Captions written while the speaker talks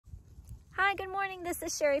Hi, good morning. This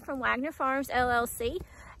is Sherry from Wagner Farms, LLC.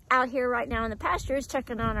 Out here right now in the pastures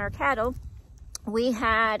checking on our cattle. We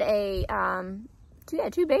had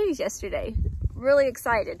two babies yesterday. Really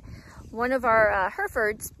excited. One of our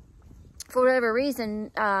Herefords, for whatever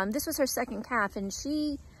reason, this was her second calf, and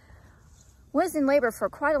she was in labor for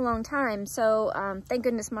quite a long time. So thank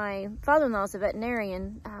goodness my father-in-law is a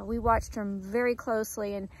veterinarian. We watched her very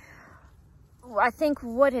closely, and I think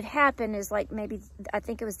what had happened is I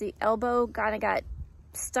think it was the elbow kind of got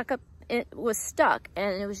stuck up. It was stuck,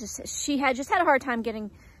 and it was just, she had a hard time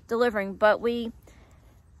delivering, but we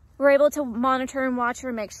were able to monitor and watch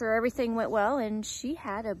her, make sure everything went well, and she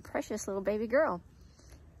had a precious little baby girl.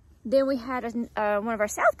 Then we had one of our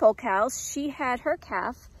South Pole cows. She had her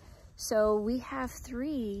calf, so we have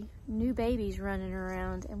 3 new babies running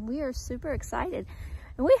around, and we are super excited,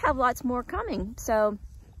 and we have lots more coming. So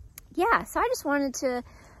yeah, so I just wanted to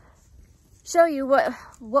show you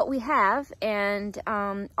what we have, and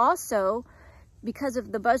also because of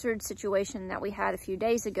the buzzard situation that we had a few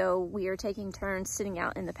days ago, we are taking turns sitting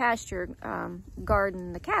out in the pasture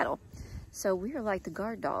guarding the cattle. So we are like the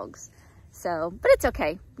guard dogs. So, but it's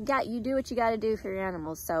okay. You do what you got to do for your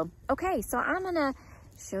animals. So, okay, so I'm gonna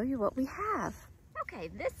show you what we have. Okay,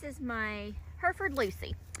 this is my Hereford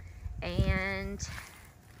Lucy, and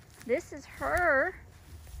this is her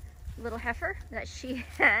little heifer that she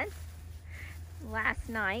had last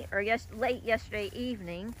night, or late yesterday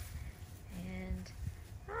evening. And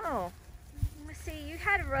oh, let's see, you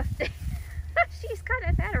had a rough day. She's kind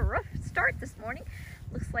of had a rough start this morning.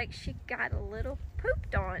 Looks like she got a little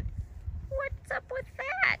pooped on. What's up with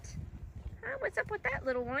that? Huh? What's up with that,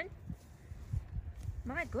 little one?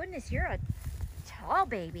 My goodness, you're a tall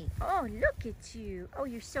baby. Oh, look at you. Oh,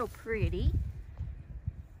 you're so pretty.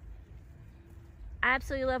 I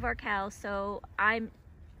absolutely love our cows, so I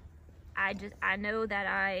know that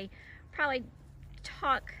I probably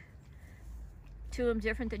talk to them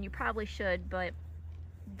different than you probably should, but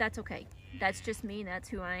that's okay. That's just me, that's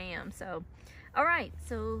who I am. So, all right,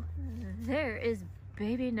 so there is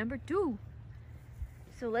baby number 2.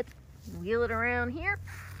 So let's wheel it around here.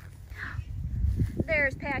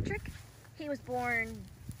 There's Patrick. He was born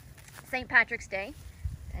St. Patrick's Day,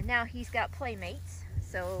 and now he's got playmates,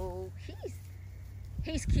 so he's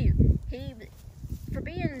cute. For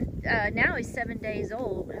being, now he's 7 days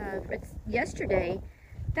old. Yesterday,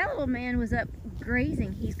 that little man was up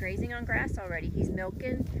grazing. He's grazing on grass already. He's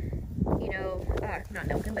milking, not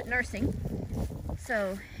milking, but nursing.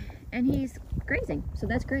 So, and he's grazing, so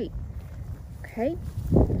that's great. Okay,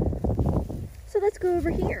 so let's go over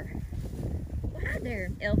here. Well, hi there,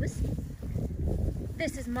 Elvis.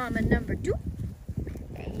 This is mama number 2.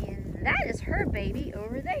 And that is her baby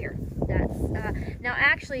over there. That's now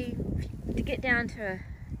actually, to get down to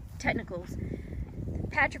technicals,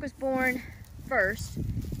 Patrick was born first.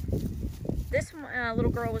 This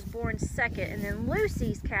little girl was born second, and then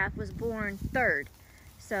Lucy's calf was born third.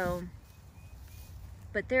 So,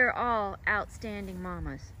 but they're all outstanding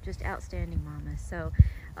mamas, just outstanding mamas. So,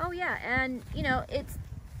 oh yeah, and it's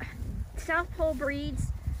South Pole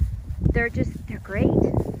breeds. They're great.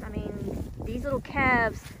 I mean, these little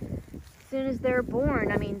calves, as soon as they're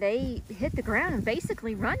born, I mean, they hit the ground and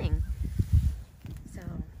basically running. So,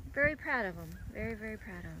 very proud of them. Very, very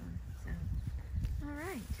proud of them. So, all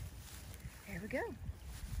right. There we go.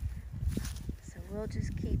 So, we'll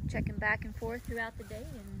just keep checking back and forth throughout the day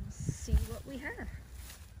and see what we have.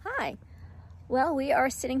 Hi. Well, we are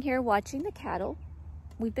sitting here watching the cattle.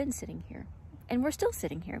 We've been sitting here, and we're still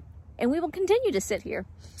sitting here, and we will continue to sit here,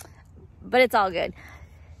 but it's all good.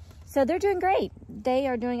 So they're doing great. They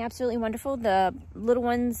are doing absolutely wonderful. The little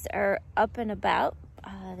ones are up and about.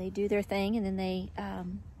 They do their thing, and then they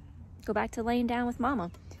go back to laying down with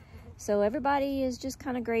mama. So everybody is just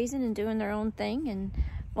kind of grazing and doing their own thing, and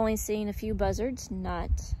only seeing a few buzzards,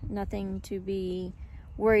 nothing to be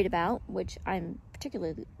worried about, which I'm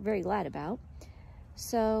particularly very glad about.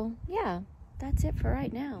 So yeah, that's it for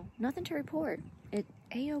right now. Nothing to report.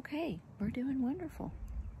 A-okay. We're doing wonderful.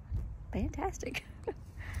 Fantastic.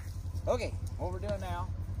 Okay, what we're doing now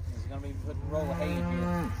is going to be putting a roll of hay in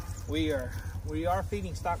here. We are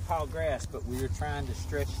feeding stockpile grass, but we are trying to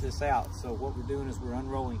stretch this out. So what we're doing is we're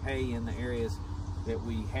unrolling hay in the areas that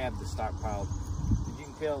we have the stockpile. As you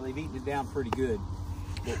can tell, they've eaten it down pretty good.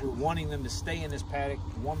 But we're wanting them to stay in this paddock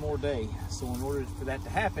one more day. So in order for that to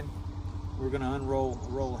happen, we're going to unroll a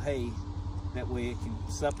roll of hay. That way it can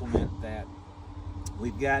supplement that.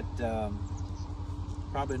 We've got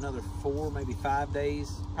probably another 4, maybe 5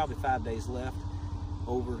 days, probably 5 days left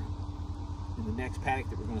over in the next paddock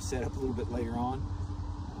that we're going to set up a little bit later on.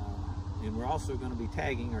 And we're also going to be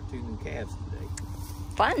tagging our 2 new calves today.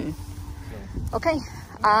 Fun. So Okay,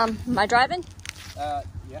 am I driving? Yeah.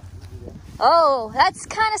 Oh, that's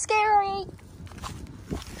kind of scary.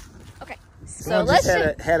 Okay, so Well, let's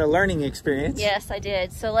just had a learning experience. Yes, I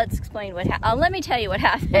did. So let's explain what happened. Let me tell you what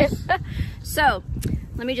happened. So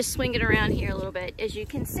let me just swing it around here a little bit. As you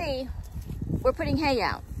can see, we're putting hay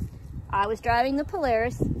out. I was driving the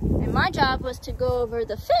Polaris, and my job was to go over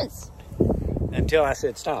the fence. Until I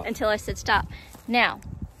said stop. Until I said stop. Now,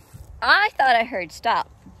 I thought I heard stop,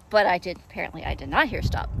 but apparently I did not hear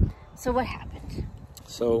stop. So what happened?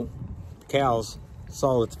 So the cows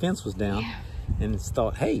saw that the fence was down, and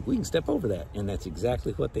thought, hey, we can step over that. And that's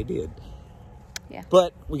exactly what they did. Yeah.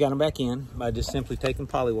 But we got them back in by just simply taking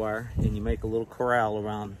polywire, and you make a little corral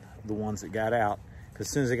around the ones that got out. Because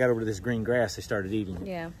as soon as they got over to this green grass, they started eating it.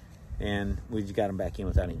 Yeah. And we just got them back in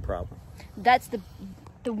without any problem. That's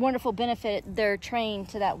the wonderful benefit. They're trained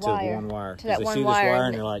to that wire. To the one wire. To that they one see wire. this wire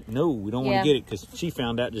and they're like, no, we don't want to get it, because she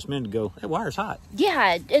found out just a minute ago, that wire's hot.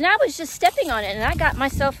 Yeah, and I was just stepping on it and I got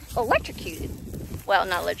myself electrocuted. Well,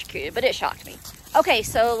 not electrocuted, but it shocked me. Okay,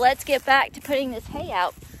 so let's get back to putting this hay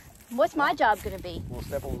out. What's my job going to be? We'll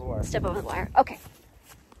step over the wire. Step over the wire. Okay.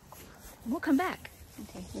 We'll come back.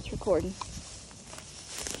 Okay, it's recording.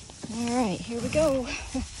 All right, here we go.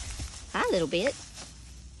 Hi, little bit.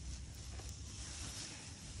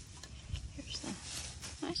 Here's the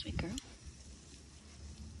nice sweet girl.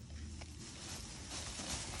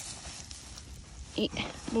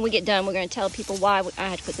 When we get done, we're going to tell people why I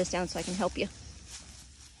had to put this down so I can help you.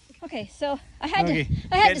 Okay, so I had to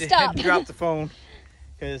stop. Had to drop the phone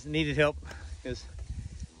because needed help, because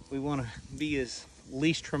we want to be as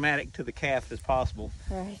least traumatic to the calf as possible.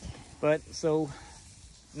 Right. But so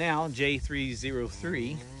now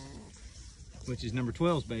J303, which is number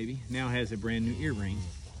 12's baby, now has a brand new ear ring,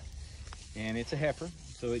 and it's a heifer,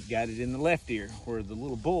 so it got it in the left ear, where the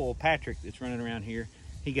little bull Patrick that's running around here,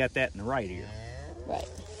 he got that in the right ear. Right.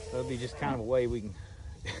 So it'll be just kind of a way we can.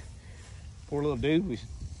 Poor little dude, we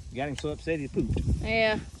got him so upset he pooped.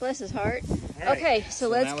 Yeah, bless his heart. Right. Okay, so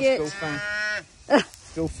let's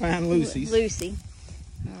go find Lucy's. Lucy.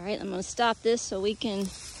 All right, I'm gonna stop this so we can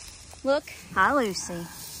look. Hi, Lucy.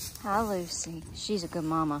 Hi, Lucy. She's a good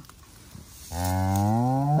mama.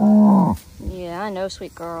 Yeah, I know,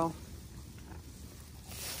 sweet girl.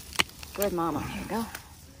 Good mama. Here we go.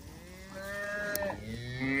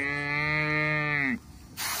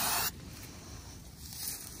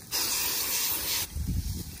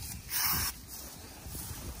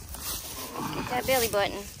 Get that belly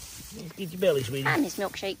button. Get your belly, sweetie. Hi, Miss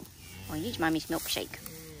Milkshake. Oh, you my Miss Milkshake.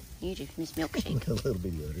 You just Miss Milkshake. A little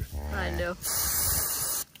bitty udder. I know.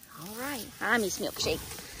 All right. Hi, Miss Milkshake.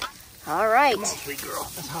 All right. Come on, sweet girl.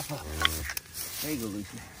 Let's hop up. There you go,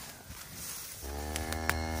 Lucy.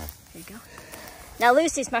 There you go. Now,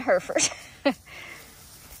 Lucy's my Hereford.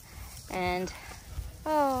 And,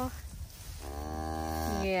 oh.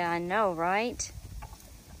 Yeah, I know, right?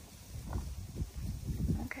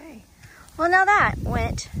 Okay. Well, now that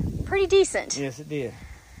went pretty decent. Yes, it did.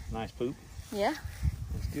 Nice poop. Yeah.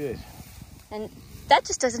 It's good. And that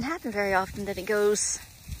just doesn't happen very often, that it goes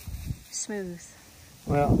smooth.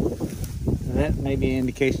 Well, that may be an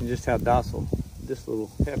indication just how docile this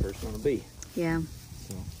little heifer is going to be. Yeah.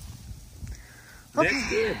 So, Okay. that's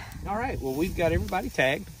good. All right. Well, we've got everybody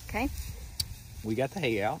tagged. Okay. We got the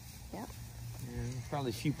hay out. Yep. And probably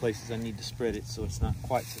a few places I need to spread it so it's not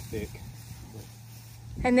quite so thick.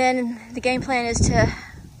 And then the game plan is to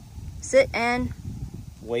sit and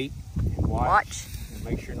Wait and watch. And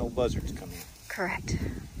make sure no buzzards come in. Correct.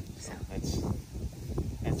 So that's the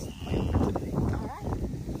plan for today. All right.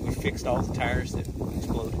 We fixed all the tires that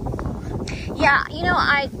exploded. Yeah, you know,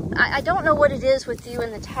 I don't know what it is with you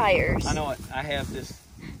and the tires. I know it. I have this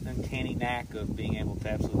uncanny knack of being able to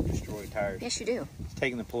absolutely destroy tires. Yes, you do. I was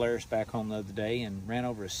taking the Polaris back home the other day and ran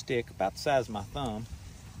over a stick about the size of my thumb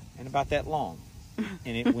and about that long.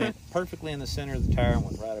 And it went perfectly in the center of the tire and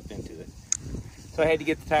went right up into it. So I had to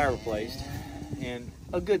get the tire replaced. And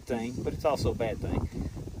a good thing, but it's also a bad thing.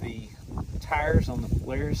 The tires on the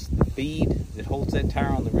Polaris, the bead that holds that tire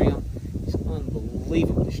on the rim is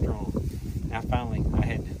unbelievably strong. Now finally I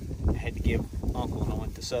had to give Uncle, and I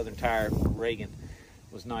went to Southern Tire. Reagan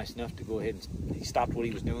was nice enough to go ahead and he stopped what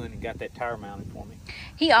he was doing and got that tire mounted for me.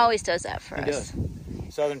 He always does that for us. He does.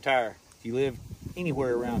 Southern Tire. If you live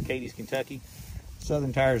anywhere around Cadiz, Kentucky,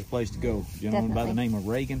 Southern Tire is a place to go. A gentleman by the name of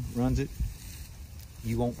Reagan runs it.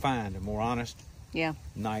 You won't find a more honest,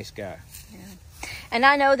 nice guy. Yeah. And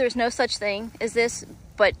I know there's no such thing as this,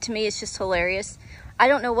 but to me it's just hilarious. I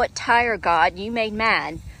don't know what tire god you made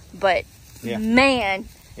mad, but man.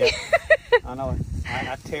 Yeah. I know it.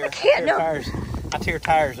 I tear tires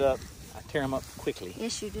up. I tear them up quickly.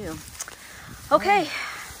 Yes, you do. Okay.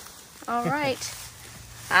 All right.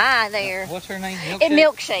 Ah, there. What's her name? And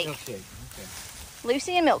Milkshake. Milkshake. Okay.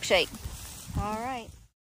 Lucy and Milkshake. All right.